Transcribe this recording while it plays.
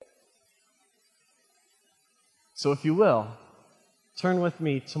So if you will, turn with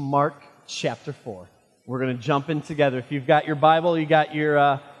me to Mark chapter 4. We're going to jump in together. If you've got your Bible, you got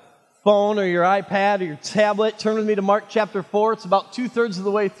your phone or your iPad or your tablet, turn with me to Mark chapter 4. It's about 2/3 of the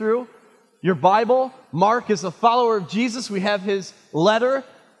way through your Bible. Mark is a follower of Jesus. We have his letter,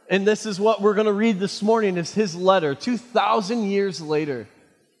 and this is what we're going to read this morning is his letter. 2,000 years later,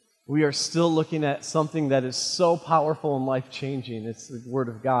 we are still looking at something that is so powerful and life-changing. It's the Word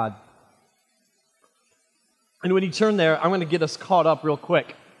of God. And when you turn there, I'm going to get us caught up real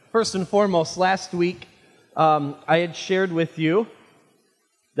quick. First and foremost, last week, I had shared with you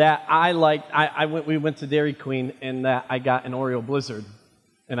that we went to Dairy Queen and that I got an Oreo Blizzard,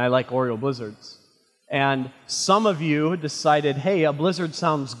 and I like Oreo Blizzards. And some of you decided, hey, a Blizzard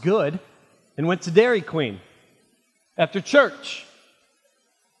sounds good, and went to Dairy Queen after church.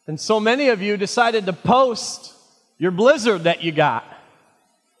 And so many of you decided to post your Blizzard that you got.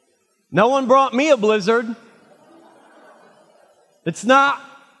 No one brought me a Blizzard. It's not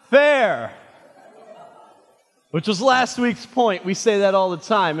fair. Which was last week's point. We say that all the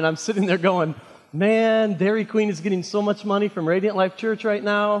time. And I'm sitting there going, man, Dairy Queen is getting so much money from Radiant Life Church right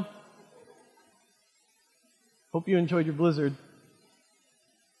now. Hope you enjoyed your Blizzard.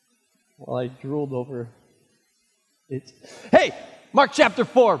 While I drooled over it. Hey, Mark chapter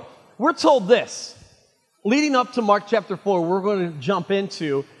 4. We're told this. Leading up to Mark chapter 4, we're going to jump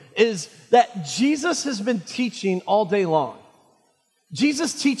into is that Jesus has been teaching all day long.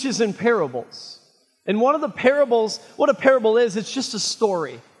 Jesus teaches in parables. And one of the parables, what a parable is, it's just a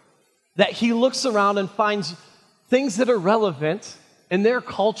story that he looks around and finds things that are relevant in their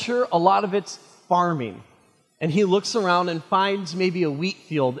culture. A lot of it's farming. And he looks around and finds maybe a wheat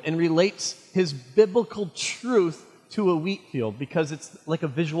field and relates his biblical truth to a wheat field because it's like a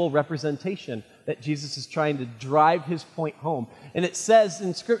visual representation that Jesus is trying to drive his point home. And it says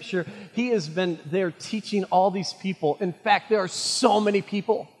in Scripture, he has been there teaching all these people. In fact, there are so many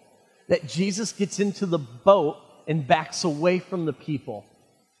people that Jesus gets into the boat and backs away from the people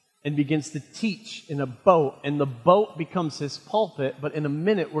and begins to teach in a boat. And the boat becomes his pulpit, but in a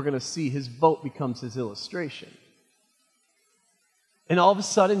minute we're going to see his boat becomes his illustration. And all of a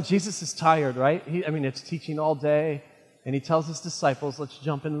sudden, Jesus is tired, right? It's teaching all day. And he tells his disciples, let's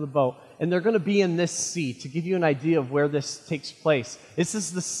jump into the boat. And they're going to be in this sea. To give you an idea of where this takes place, this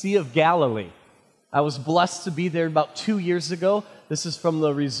is the Sea of Galilee. I was blessed to be there about 2 years ago. This is from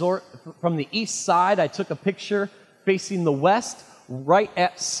the resort, from the east side. I took a picture facing the west, right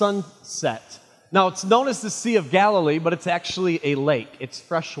at sunset. Now, it's known as the Sea of Galilee, but it's actually a lake. It's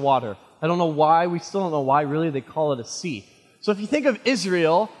fresh water. I don't know why. We still don't know why, really, they call it a sea. So if you think of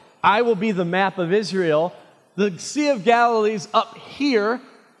Israel, I will be the map of Israel. The Sea of Galilee is up here.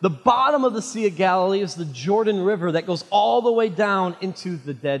 The bottom of the Sea of Galilee is the Jordan River that goes all the way down into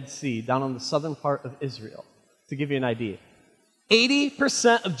the Dead Sea, down on the southern part of Israel, to give you an idea.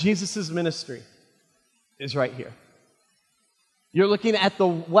 80% of Jesus' ministry is right here. You're looking at the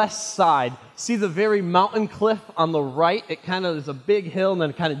west side. See the very mountain cliff on the right? It kind of is a big hill and then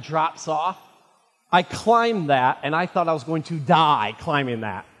it kind of drops off. I climbed that, and I thought I was going to die climbing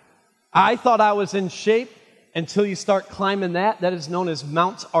that. I thought I was in shape until you start climbing that. That is known as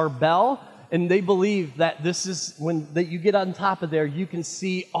Mount Arbel, and they believe that this is that you get on top of there, you can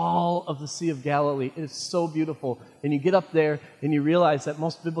see all of the Sea of Galilee. It is so beautiful. And you get up there, and you realize that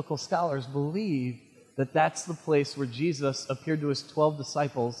most biblical scholars believe that that's the place where Jesus appeared to his 12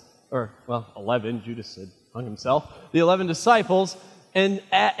 disciples, 11, Judas had hung himself, the 11 disciples, and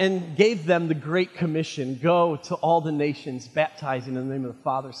gave them the Great Commission, go to all the nations, baptizing in the name of the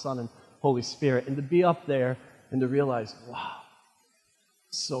Father, Son, and Holy Spirit. And to be up there and to realize, wow,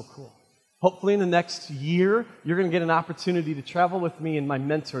 so cool. Hopefully in the next year, you're going to get an opportunity to travel with me and my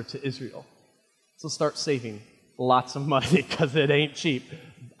mentor to Israel. So start saving lots of money because it ain't cheap.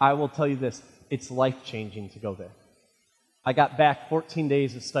 I will tell you this, it's life-changing to go there. I got back 14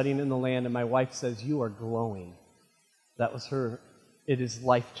 days of studying in the land, and my wife says, you are glowing. That was her. It is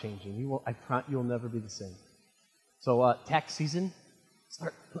life-changing. You will never be the same. So tax season,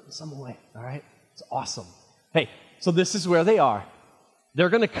 start putting some away, all right? It's awesome. Hey, so this is where they are. They're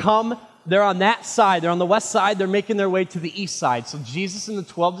going to come. They're on that side. They're on the west side. They're making their way to the east side. So Jesus and the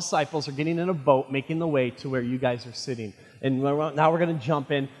 12 disciples are getting in a boat, making the way to where you guys are sitting. And now we're going to jump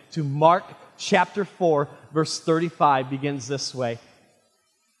in to Mark chapter 4, verse 35 begins this way.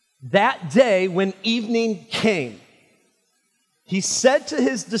 That day when evening came, he said to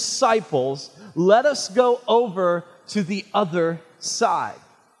his disciples, let us go over to the other side.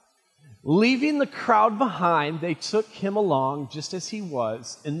 Leaving the crowd behind, they took him along just as he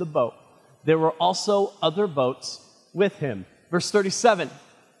was in the boat. There were also other boats with him. Verse 37,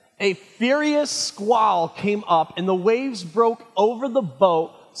 a furious squall came up, and the waves broke over the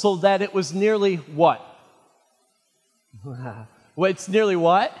boat so that it was nearly what? Well, it's nearly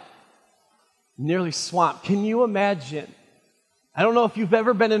what? Nearly swamped. Can you imagine? I don't know if you've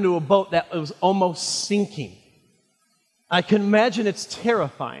ever been into a boat that was almost sinking. I can imagine it's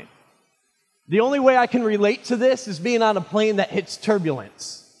terrifying. The only way I can relate to this is being on a plane that hits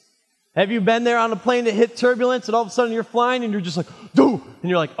turbulence. Have you been there on a plane that hit turbulence and all of a sudden you're flying and you're just like, doo, and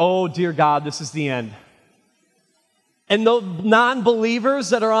you're like, oh dear God, this is the end. And the non-believers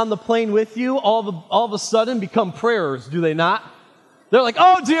that are on the plane with you all of a sudden become prayers, do they not? They're like,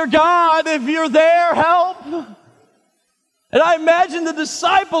 oh dear God, if you're there, help. And I imagine the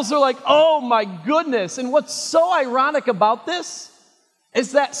disciples are like, oh my goodness. And what's so ironic about this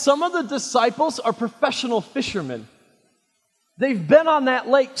is that some of the disciples are professional fishermen. They've been on that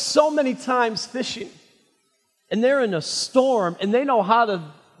lake so many times fishing. And they're in a storm, and they know how to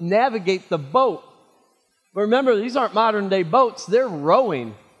navigate the boat. But remember, these aren't modern day boats, they're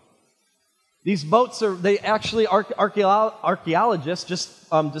rowing. These boats archaeologists just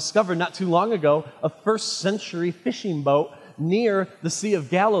discovered not too long ago a first century fishing boat near the Sea of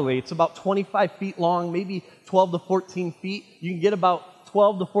Galilee. It's about 25 feet long, maybe 12 to 14 feet. You can get about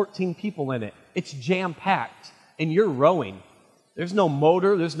 12 to 14 people in it. It's jam-packed, and you're rowing. There's no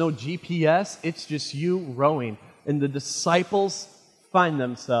motor, there's no GPS, it's just you rowing. And the disciples find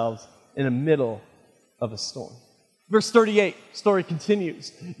themselves in the middle of a storm. Verse 38, story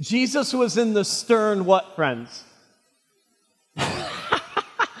continues. Jesus was in the stern, what, friends? Can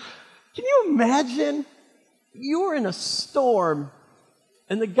you imagine? You were in a storm,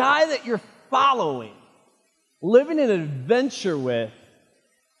 and the guy that you're following, living an adventure with,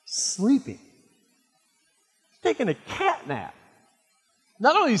 sleeping. He's taking a cat nap.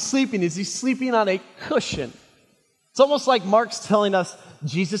 Not only is he sleeping, is he sleeping on a cushion. It's almost like Mark's telling us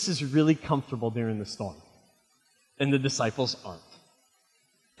Jesus is really comfortable during the storm, and the disciples aren't.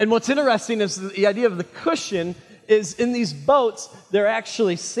 And what's interesting is the idea of the cushion is in these boats, they're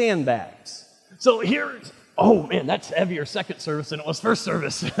actually sandbags. So here's, oh man, that's heavier second service than it was first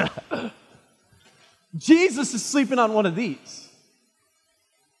service. Jesus is sleeping on one of these.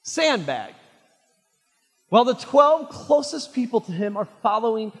 Sandbag. While the 12 closest people to him are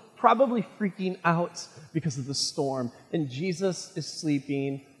following, probably freaking out because of the storm. And Jesus is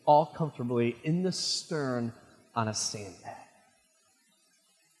sleeping all comfortably in the stern on a sandbag.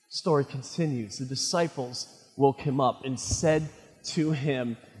 Story continues. The disciples woke him up and said to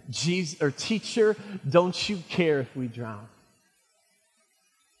him, Teacher, don't you care if we drown?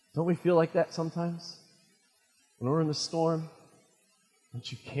 Don't we feel like that sometimes? When we're in the storm,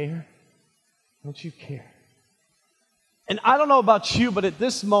 don't you care? Don't you care? And I don't know about you, but at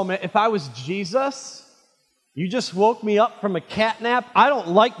this moment, if I was Jesus, you just woke me up from a cat nap. I don't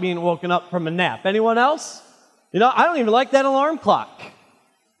like being woken up from a nap. Anyone else? I don't even like that alarm clock.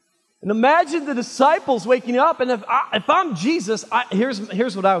 And imagine the disciples waking up, and if I'm Jesus,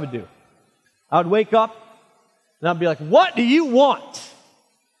 here's what I would do. I would wake up, and I'd be like, what do you want?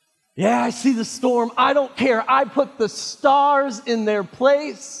 Yeah, I see the storm. I don't care. I put the stars in their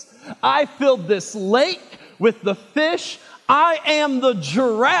place. I filled this lake with the fish. I am the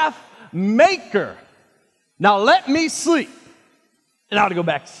giraffe maker. Now let me sleep. And I would go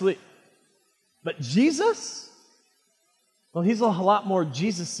back to sleep. But Jesus, well, he's a lot more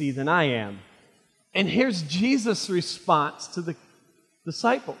Jesus-y than I am. And here's Jesus' response to the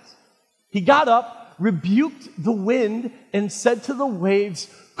disciples. He got up, rebuked the wind, and said to the waves,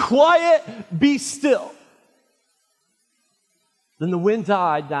 quiet, be still. Then the wind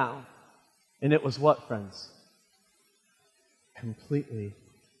died down. And it was what, friends? Completely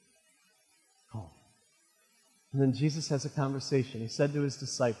calm. And then Jesus has a conversation. He said to his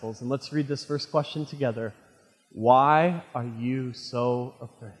disciples, and let's read this first question together. Why are you so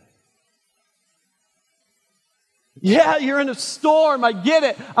afraid? Yeah, you're in a storm. I get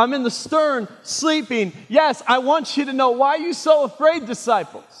it. I'm in the stern, sleeping. Yes, I want you to know, why are you so afraid,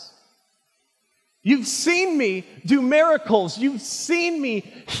 disciples? You've seen me do miracles. You've seen me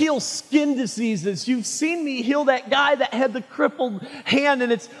heal skin diseases. You've seen me heal that guy that had the crippled hand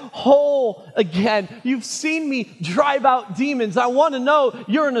and it's whole again. You've seen me drive out demons. I want to know,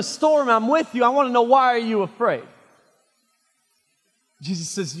 you're in a storm. I'm with you. I want to know, why are you afraid? Jesus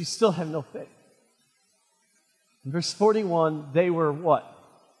says, you still have no faith. In verse 41, they were what?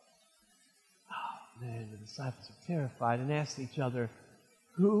 Oh man, the disciples are terrified and asked each other,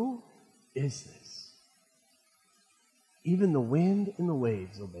 who is this? Even the wind and the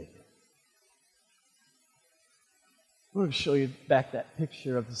waves obey him. I'm going to show you back that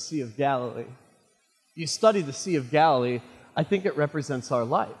picture of the Sea of Galilee. You study the Sea of Galilee, I think it represents our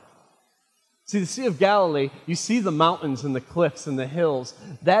life. See, the Sea of Galilee, you see the mountains and the cliffs and the hills.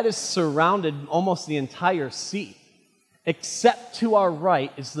 That is surrounded almost the entire sea. Except to our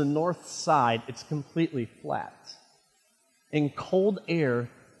right is the north side. It's completely flat. And cold air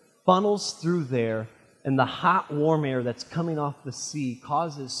funnels through there, and the hot, warm air that's coming off the sea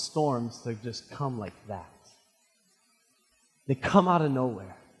causes storms to just come like that. They come out of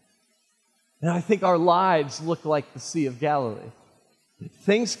nowhere. And I think our lives look like the Sea of Galilee.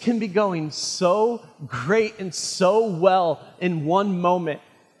 Things can be going so great and so well in one moment.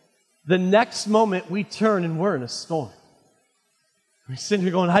 The next moment we turn and we're in a storm. We're sitting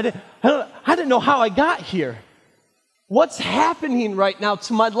here going, I didn't know how I got here. What's happening right now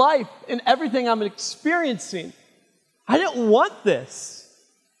to my life and everything I'm experiencing? I didn't want this.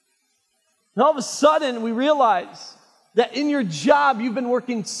 And all of a sudden we realize that in your job you've been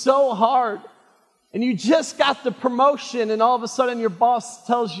working so hard and you just got the promotion and all of a sudden your boss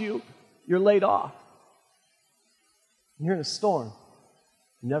tells you you're laid off. And you're in a storm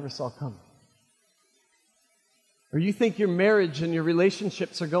you never saw coming. Or you think your marriage and your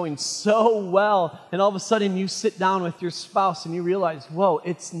relationships are going so well, and all of a sudden you sit down with your spouse and you realize, whoa,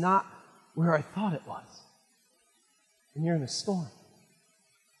 it's not where I thought it was. And you're in a storm.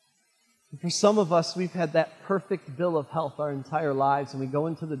 And for some of us, we've had that perfect bill of health our entire lives, and we go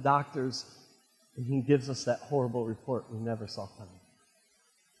into the doctors, and he gives us that horrible report we never saw coming.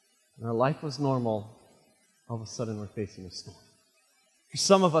 And our life was normal. All of a sudden, we're facing a storm. For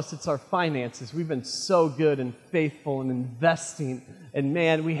some of us, it's our finances. We've been so good and faithful and investing. And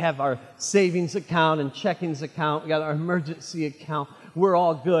man, we have our savings account and checkings account. We got our emergency account. We're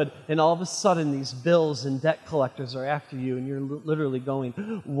all good. And all of a sudden, these bills and debt collectors are after you. And you're literally going,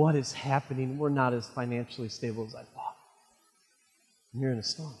 what is happening? We're not as financially stable as I thought. And you're in a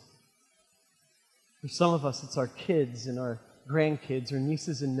storm. For some of us, it's our kids and our grandkids, our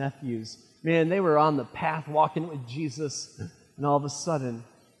nieces and nephews. Man, they were on the path walking with Jesus. And all of a sudden,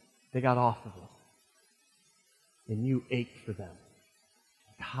 they got off of it. And you ache for them.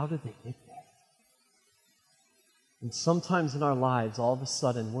 How did they get there? And sometimes in our lives, all of a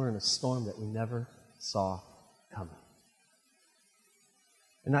sudden, we're in a storm that we never saw coming.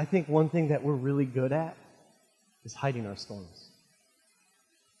 And I think one thing that we're really good at is hiding our storms.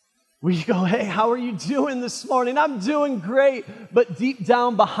 We go, hey, how are you doing this morning? I'm doing great. But deep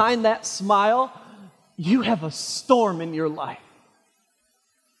down behind that smile, you have a storm in your life.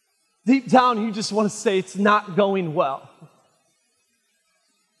 Deep down, you just want to say it's not going well.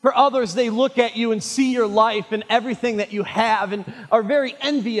 For others, they look at you and see your life and everything that you have and are very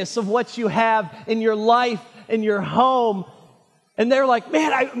envious of what you have in your life, in your home. And they're like,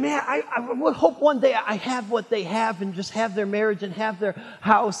 I would hope one day I have what they have and just have their marriage and have their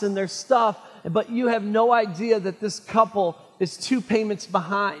house and their stuff. But you have no idea that this couple is 2 payments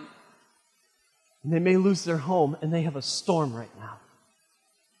behind. And they may lose their home, and they have a storm right now.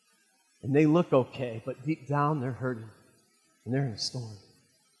 And they look okay, but deep down they're hurting, and they're in a storm.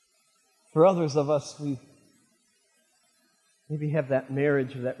 For others of us, we maybe have that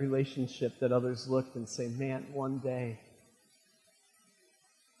marriage or that relationship that others look and say, man, one day.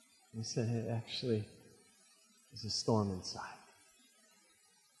 We said, it actually is a storm inside.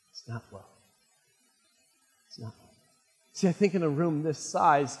 It's not well. It's not well. See, I think in a room this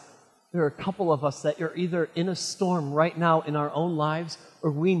size, there are a couple of us that are either in a storm right now in our own lives, or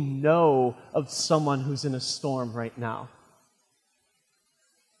we know of someone who's in a storm right now.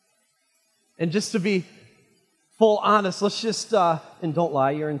 And just to be full honest, let's just, and don't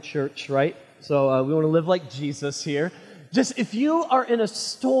lie, you're in church, right? So we want to live like Jesus here. Just if you are in a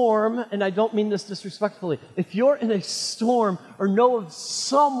storm, and I don't mean this disrespectfully, if you're in a storm or know of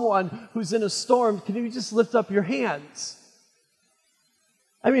someone who's in a storm, can you just lift up your hands?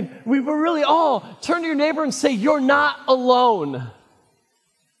 I mean, we will really all turn to your neighbor and say, you're not alone.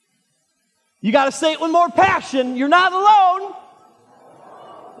 You got to say it with more passion. You're not alone.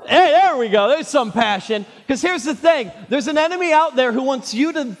 Hey, there we go. There's some passion. Because here's the thing. There's an enemy out there who wants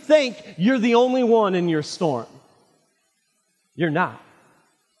you to think you're the only one in your storm. You're not.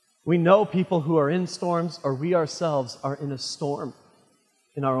 We know people who are in storms, or we ourselves are in a storm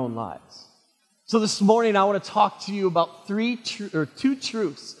in our own lives. So this morning, I want to talk to you about 2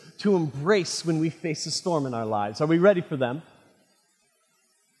 truths to embrace when we face a storm in our lives. Are we ready for them?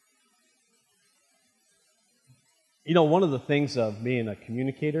 You know, one of the things of being a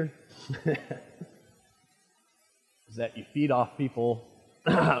communicator is that you feed off people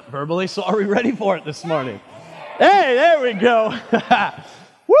verbally. So are we ready for it this morning? Hey, there we go.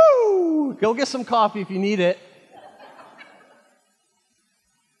 Woo! Go get some coffee if you need it.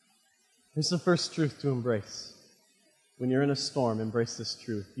 Here's the first truth to embrace. When you're in a storm, embrace this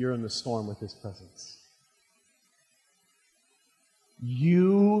truth. You're in the storm with His presence.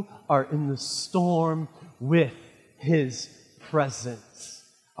 You are in the storm with His presence.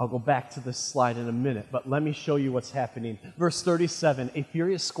 I'll go back to this slide in a minute, but let me show you what's happening. Verse 37, a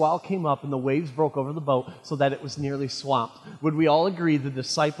furious squall came up and the waves broke over the boat so that it was nearly swamped. Would we all agree the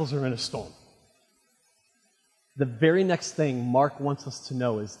disciples are in a storm? The very next thing Mark wants us to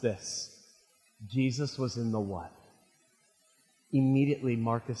know is this. Jesus was in the what? Immediately,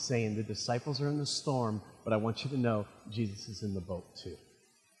 Mark is saying the disciples are in the storm, but I want you to know Jesus is in the boat too.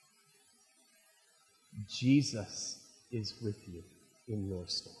 Jesus is with you in your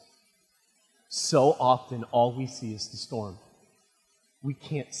storm. So often, all we see is the storm. We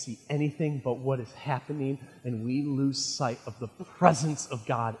can't see anything but what is happening, and we lose sight of the presence of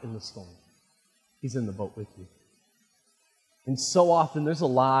God in the storm. He's in the boat with you. And so often, there's a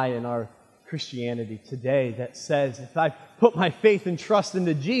lie in our Christianity today that says, if I put my faith and trust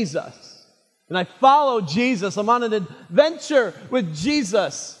into Jesus, and I follow Jesus, I'm on an adventure with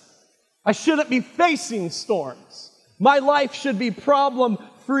Jesus, I shouldn't be facing storms. My life should be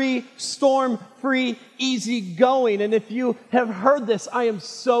problem-free, storm-free, easy-going. And if you have heard this, I am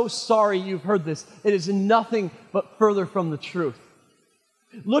so sorry you've heard this. It is nothing but further from the truth.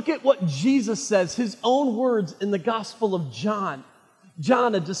 Look at what Jesus says, His own words in the Gospel of John.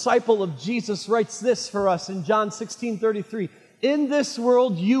 John, a disciple of Jesus, writes this for us in John 16:33. In this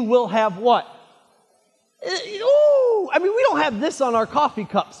world you will have what? We don't have this on our coffee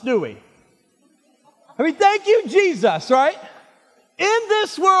cups, do we? Thank you, Jesus, right? In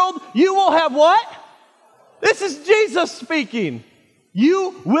this world you will have what? This is Jesus speaking.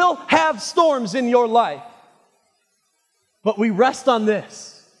 You will have storms in your life. But we rest on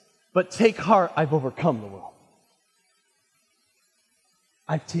this. But take heart, I've overcome the world.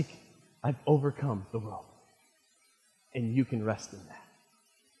 I've overcome the world. And you can rest in that.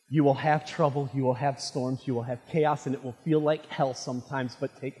 You will have trouble, you will have storms, you will have chaos, and it will feel like hell sometimes,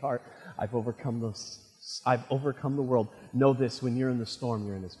 but take heart, I've overcome the world. Know this, when you're in the storm,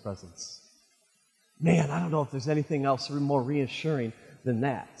 you're in His presence. Man, I don't know if there's anything else more reassuring than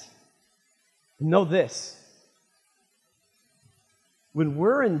that. Know this. When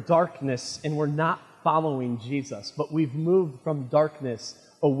we're in darkness and we're not following Jesus, but we've moved from darkness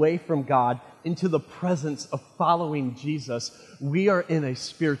away from God into the presence of following Jesus, we are in a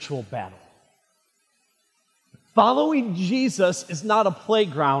spiritual battle. Following Jesus is not a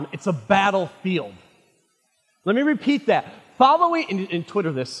playground, it's a battlefield. Let me repeat that. And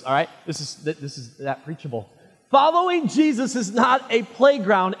Twitter this, all right? This is that preachable. Following Jesus is not a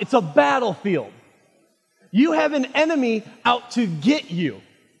playground, it's a battlefield. You have an enemy out to get you.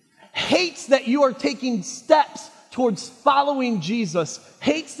 Hates that you are taking steps towards following Jesus.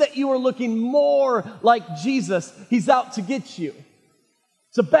 Hates that you are looking more like Jesus. He's out to get you.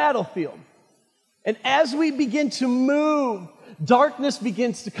 It's a battlefield. And as we begin to move, darkness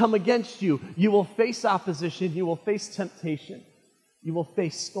begins to come against you. You will face opposition. You will face temptation. You will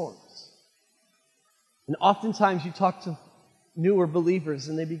face storms. And oftentimes you talk to newer believers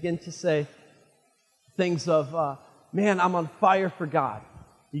and they begin to say things of, man, I'm on fire for God.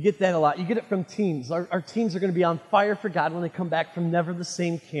 You get that a lot. You get it from teens. Our teens are going to be on fire for God when they come back from Never the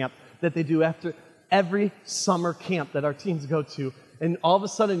Same camp that they do after every summer camp that our teens go to. And all of a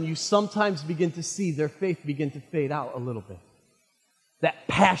sudden, you sometimes begin to see their faith begin to fade out a little bit. That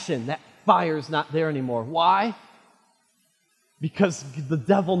passion, that fire is not there anymore. Why? Because the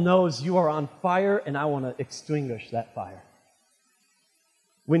devil knows you are on fire and I want to extinguish that fire.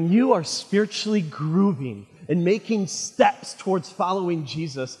 When you are spiritually grooving and making steps towards following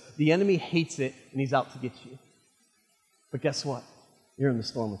Jesus, the enemy hates it and he's out to get you. But guess what? You're in the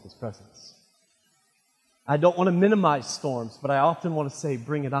storm with His presence. I don't want to minimize storms, but I often want to say,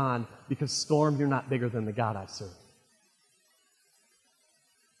 bring it on, because storm, you're not bigger than the God I serve.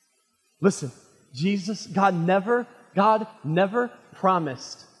 Listen, God never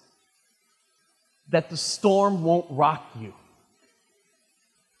promised that the storm won't rock you.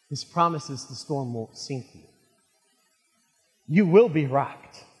 His promise is the storm won't sink you. You will be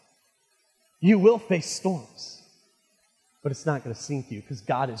rocked. You will face storms. But it's not going to sink you because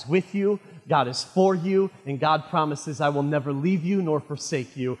God is with you, God is for you, and God promises, I will never leave you nor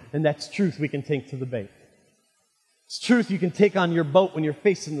forsake you. And that's truth we can take to the bank. It's truth you can take on your boat when you're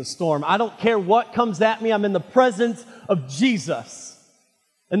facing the storm. I don't care what comes at me, I'm in the presence of Jesus.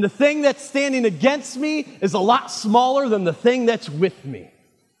 And the thing that's standing against me is a lot smaller than the thing that's with me.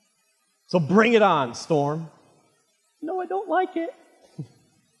 So bring it on, storm. No, I don't like it.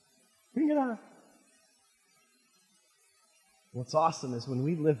 Bring it on. What's awesome is when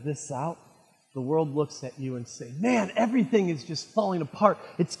we live this out, the world looks at you and say, man, everything is just falling apart.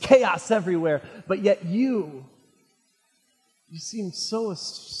 It's chaos everywhere. But yet you seem so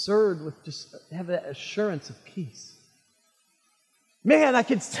assured with just have that assurance of peace. Man, I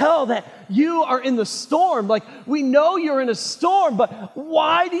can tell that you are in the storm. Like, we know you're in a storm, but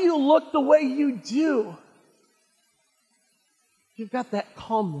why do you look the way you do? You've got that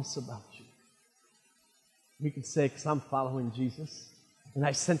calmness about you. We can say, because I'm following Jesus, and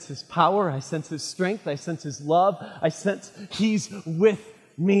I sense His power, I sense His strength, I sense His love, I sense He's with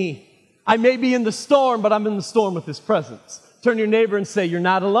me. I may be in the storm, but I'm in the storm with His presence. Turn to your neighbor and say, you're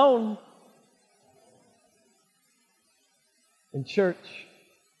not alone. In church,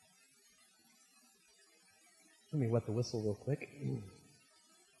 let me wet the whistle real quick.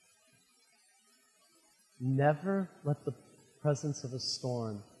 Never let the presence of a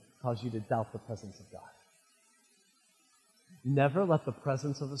storm cause you to doubt the presence of God. Never let the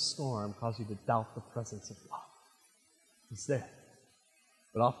presence of a storm cause you to doubt the presence of God. It's there.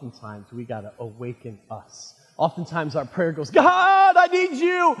 But oftentimes, we got to awaken us. Oftentimes, our prayer goes, God, I need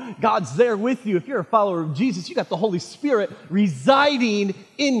you. God's there with you. If you're a follower of Jesus, you got the Holy Spirit residing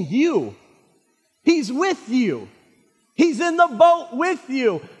in you. He's with you. He's in the boat with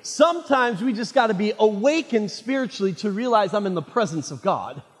you. Sometimes we just got to be awakened spiritually to realize I'm in the presence of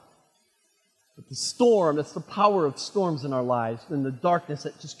God. But the storm, that's the power of storms in our lives, and the darkness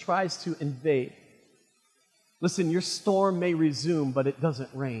that just tries to invade. Listen, your storm may resume, but it doesn't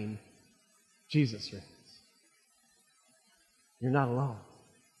rain. Jesus reigns. You're not alone.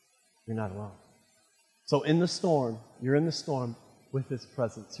 You're not alone. So in the storm, you're in the storm with His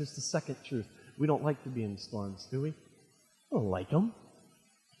presence. Here's the second truth. We don't like to be in storms, do we? We don't like them.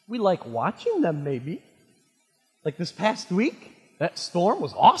 We like watching them, maybe. Like this past week, that storm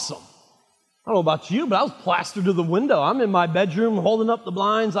was awesome. I don't know about you, but I was plastered to the window. I'm in my bedroom holding up the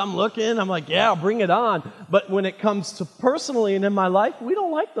blinds. I'm looking. I'm like, yeah, bring it on. But when it comes to personally and in my life, we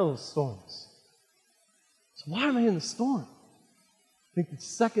don't like those storms. So why am I in the storm? I think the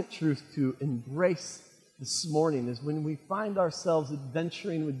second truth to embrace this morning is when we find ourselves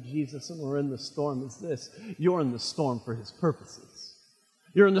adventuring with Jesus and we're in the storm is this. You're in the storm for His purposes.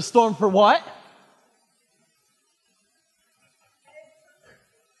 You're in the storm for what?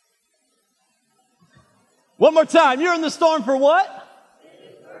 One more time. You're in the storm for what?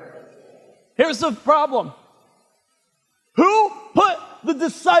 Here's the problem. Who put the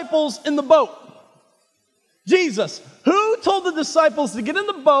disciples in the boat? Jesus. Who told the disciples to get in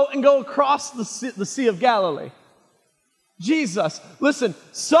the boat and go across the Sea of Galilee? Jesus. Listen,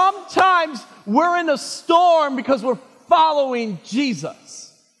 sometimes we're in a storm because we're following Jesus.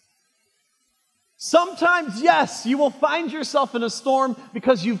 Sometimes, yes, you will find yourself in a storm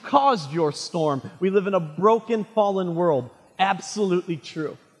because you've caused your storm. We live in a broken, fallen world. Absolutely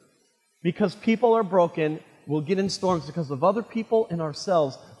true. Because people are broken, we'll get in storms because of other people and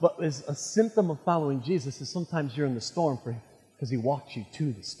ourselves. But as a symptom of following Jesus is sometimes you're in the storm for Him because He walks you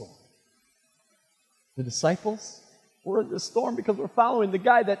to the storm. The disciples, we're in the storm because we're following the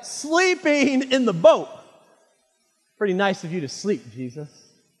guy that's sleeping in the boat. Pretty nice of you to sleep, Jesus.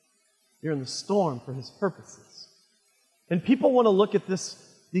 You're in the storm for His purposes. And people want to look at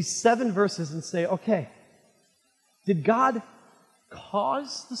these 7 verses and say, okay, did God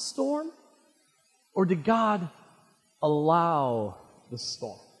cause the storm? Or did God allow the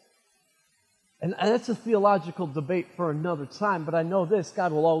storm? And that's a theological debate for another time, but I know this,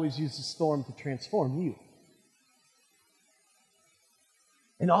 God will always use the storm to transform you.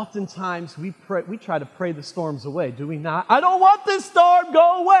 And oftentimes we try to pray the storms away, do we not? I don't want this storm,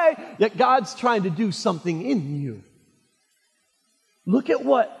 go away. Yet God's trying to do something in you. Look at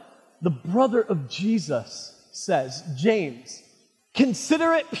what the brother of Jesus says, James.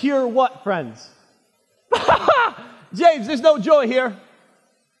 Consider it pure what, friends? James, there's no joy here.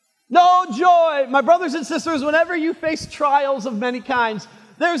 No joy. My brothers and sisters, whenever you face trials of many kinds,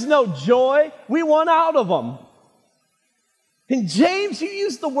 there's no joy. We want out of them. In James, you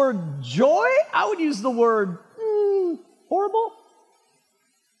use the word joy. I would use the word horrible.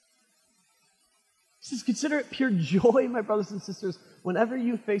 He says, consider it pure joy, my brothers and sisters, whenever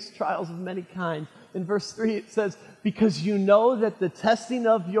you face trials of many kinds. In verse 3, it says, because you know that the testing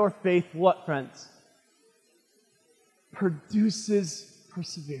of your faith, what, friends? Produces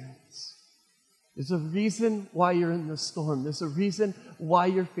perseverance. There's a reason why you're in the storm. There's a reason why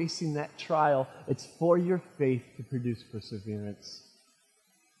you're facing that trial. It's for your faith to produce perseverance.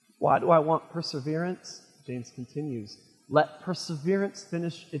 Why do I want perseverance? James continues. Let perseverance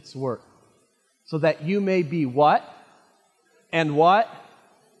finish its work, so that you may be what? And what?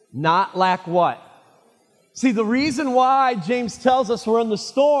 Not lack what? See, the reason why James tells us we're in the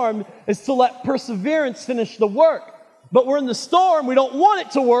storm is to let perseverance finish the work. But we're in the storm, we don't want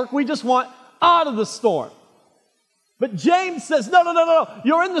it to work, we just want out of the storm. But James says, no.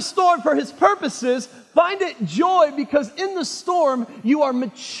 You're in the storm for his purposes. Find it joy because in the storm, you are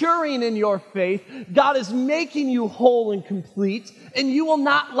maturing in your faith. God is making you whole and complete, and you will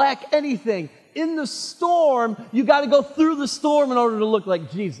not lack anything. In the storm, you got to go through the storm in order to look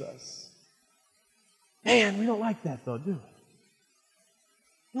like Jesus. Man, we don't like that though, do we?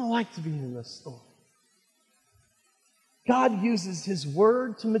 We don't like to be in the storm. God uses his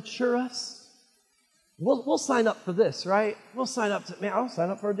word to mature us. We'll sign up for this, right? I'll sign up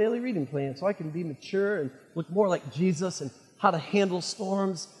for a daily reading plan so I can be mature and look more like Jesus and how to handle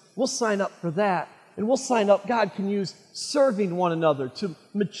storms. We'll sign up for that. And we'll sign up, God can use serving one another to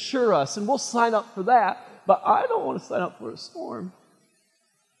mature us. And we'll sign up for that. But I don't want to sign up for a storm.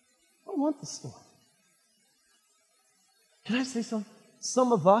 I don't want the storm. Can I say something?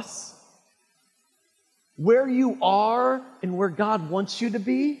 Some of us, where you are and where God wants you to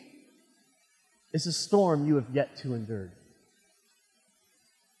be, is a storm you have yet to endure.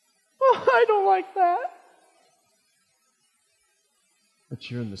 Oh, I don't like that.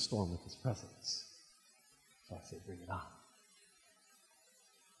 But you're in the storm with his presence. So I say, bring it on.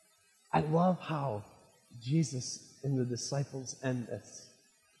 I love how Jesus and the disciples end this.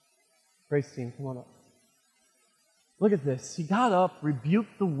 Praise team, come on up. Look at this. He got up,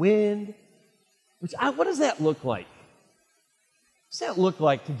 rebuked the wind. What does that look like? What does that look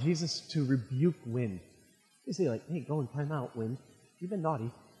like to Jesus to rebuke wind? You say like, hey, go in time out, wind. You've been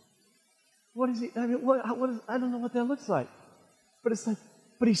naughty. What is he? I mean, I don't know what that looks like. But it's like,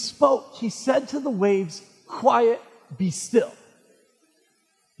 but he spoke. He said to the waves, quiet, be still.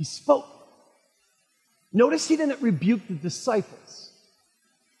 He spoke. Notice he didn't rebuke the disciples.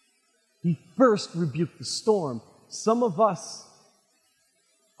 He first rebuked the storm. Some of us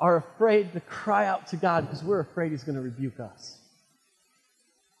are afraid to cry out to God because we're afraid he's going to rebuke us.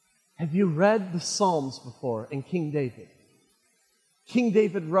 Have you read the Psalms before in King David? King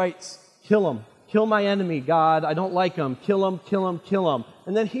David writes, kill him. Kill my enemy, God. I don't like him. Kill him, kill him, kill him.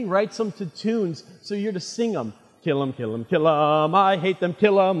 And then he writes them to tunes, so you're to sing them. Kill him, kill him, kill him. I hate them.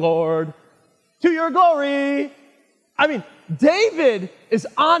 Kill him, Lord. To your glory. I mean, David is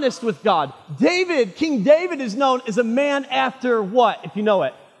honest with God. King David is known as a man after what, if you know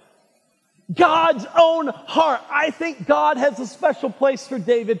it? God's own heart. I think God has a special place for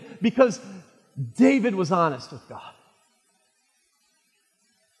David because David was honest with God.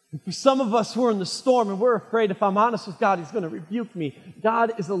 And for some of us, we're in the storm and we're afraid if I'm honest with God, he's going to rebuke me.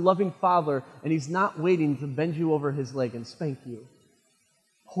 God is a loving father and he's not waiting to bend you over his leg and spank you.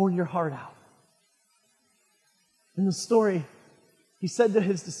 Pour your heart out. In the story, he said to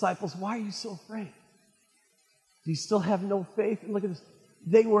his disciples, why are you so afraid? Do you still have no faith? And look at this.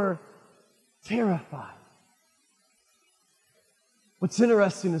 They were terrified. What's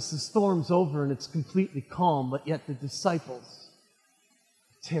interesting is the storm's over and it's completely calm, but yet the disciples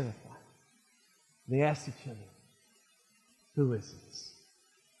are terrified. They asked each other, who is this?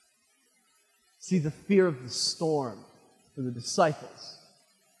 See, the fear of the storm for the disciples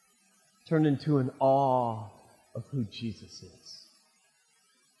turned into an awe of who Jesus is.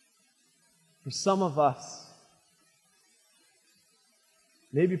 For some of us,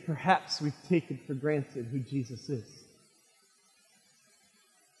 maybe perhaps we've taken for granted who Jesus is.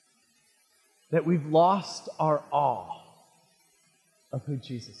 That we've lost our awe of who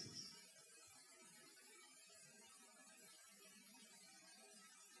Jesus is.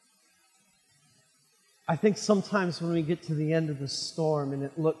 I think sometimes when we get to the end of the storm and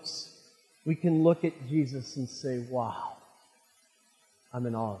we can look at Jesus and say, wow, I'm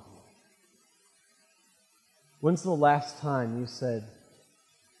in awe of you. When's the last time you said,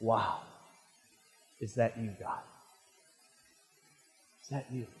 wow, is that you, God? Is that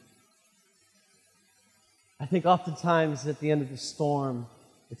you? I think oftentimes at the end of the storm,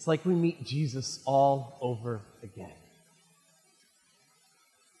 it's like we meet Jesus all over again.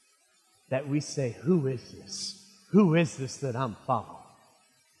 That we say, who is this? Who is this that I'm following?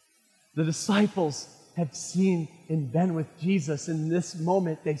 The disciples have seen and been with Jesus. In this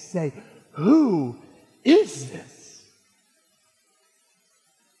moment, they say, who is this?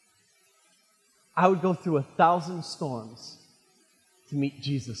 I would go through 1,000 storms to meet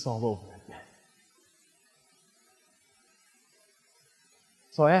Jesus all over again.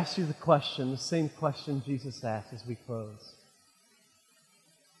 So I ask you the same question Jesus asked as we close.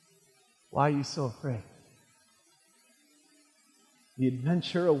 Why are you so afraid? The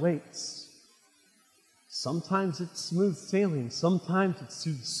adventure awaits. Sometimes it's smooth sailing. Sometimes it's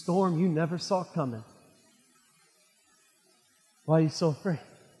through the storm you never saw coming. Why are you so afraid?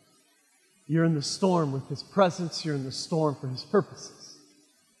 You're in the storm with His presence. You're in the storm for His purposes.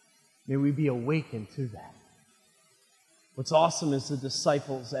 May we be awakened to that. What's awesome is the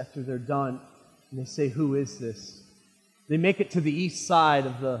disciples, after they're done, and they say, "Who is this?" They make it to the east side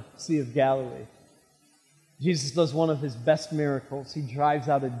of the Sea of Galilee. Jesus does one of His best miracles. He drives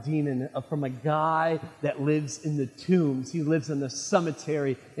out a demon from a guy that lives in the tombs. He lives in the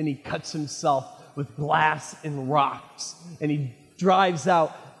cemetery, and he cuts himself with glass and rocks. And he drives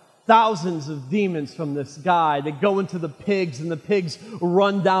out thousands of demons from this guy that go into the pigs, and the pigs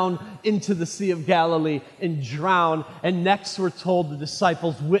run down into the Sea of Galilee and drown. And next we're told the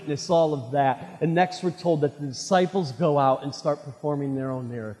disciples witness all of that. And next we're told that the disciples go out and start performing their own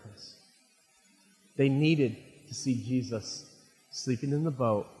miracles. They needed to see Jesus sleeping in the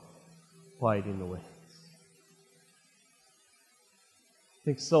boat, quieting the winds. I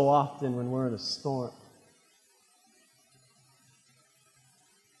think so often when we're in a storm,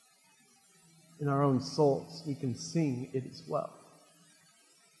 in our own souls, we can sing, "It is well."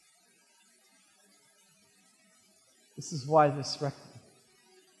 This is why this reckoning.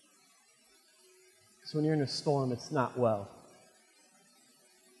 Because when you're in a storm, it's not well.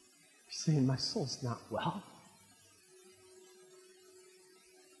 You're saying, "My soul's not well."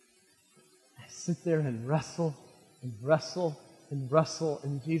 I sit there and wrestle and wrestle and wrestle,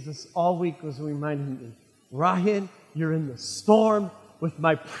 and Jesus all week was reminding me, "Ryan, you're in the storm with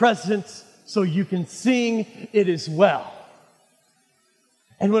my presence, so you can sing, 'It is well.'"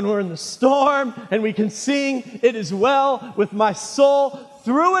 And when we're in the storm and we can sing, "It is well with my soul,"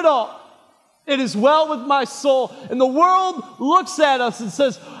 through it all, it is well with my soul. And the world looks at us and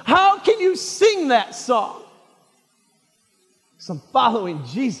says, "How can you sing that song?" Because I'm following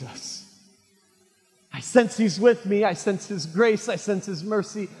Jesus. I sense He's with me. I sense His grace. I sense His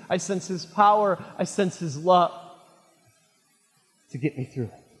mercy. I sense His power. I sense His love to get me through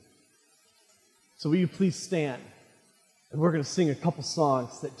it. So will you please stand? And we're going to sing a couple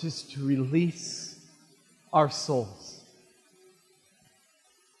songs that just to release our souls.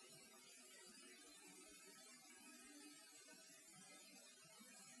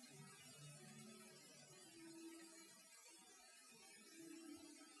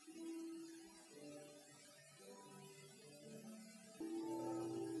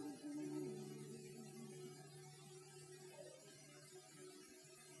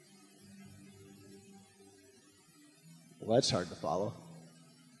 Well, that's hard to follow.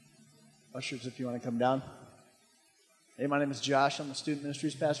 Ushers, if you want to come down. Hey, my name is Josh. I'm the student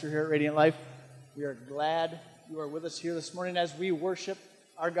ministries pastor here at Radiant Life. We are glad you are with us here this morning as we worship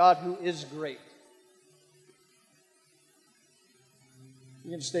our God who is great.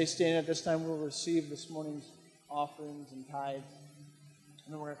 You can stay standing at this time. We'll receive this morning's offerings and tithes.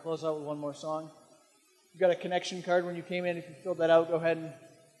 And then we're going to close out with one more song. You've got a connection card when you came in. If you filled that out, go ahead and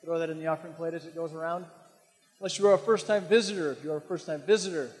throw that in the offering plate as it goes around. Unless you are a first-time visitor. If you are a first-time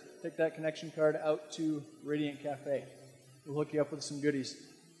visitor, take that connection card out to Radiant Cafe. We'll hook you up with some goodies,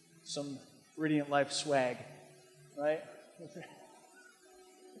 some Radiant Life swag, right?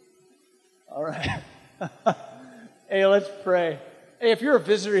 All right. Hey, let's pray. Hey, if you're a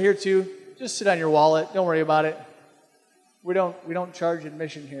visitor here too, just sit on your wallet. Don't worry about it. We don't charge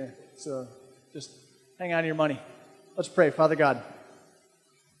admission here, so just hang on to your money. Let's pray. Father God,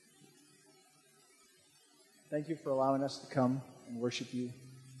 thank you for allowing us to come and worship you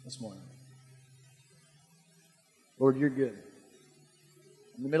this morning. Lord, you're good.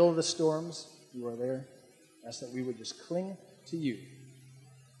 In the middle of the storms, you are there. I ask that we would just cling to you,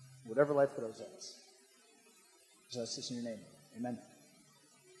 whatever life throws at us. I ask this in your name. Amen.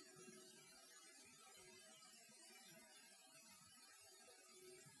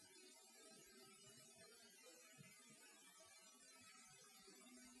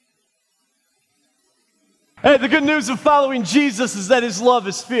 Hey, the good news of following Jesus is that His love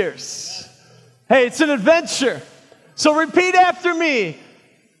is fierce. Hey, it's an adventure. So repeat after me.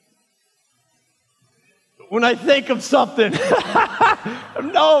 When I think of something,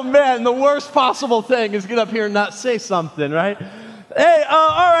 oh man, the worst possible thing is get up here and not say something, right? Hey,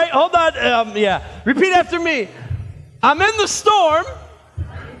 all right, hold on. Repeat after me. I'm in the storm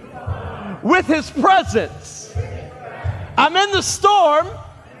with His presence. I'm in the storm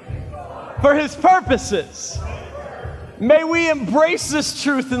for His purposes. May we embrace this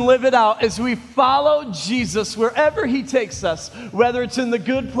truth and live it out as we follow Jesus wherever He takes us, whether it's in the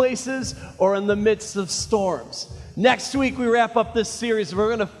good places or in the midst of storms. Next week, we wrap up this series. We're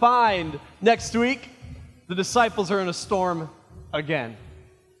going to find, next week, the disciples are in a storm again.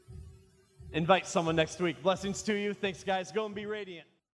 Invite someone next week. Blessings to you. Thanks, guys. Go and be radiant.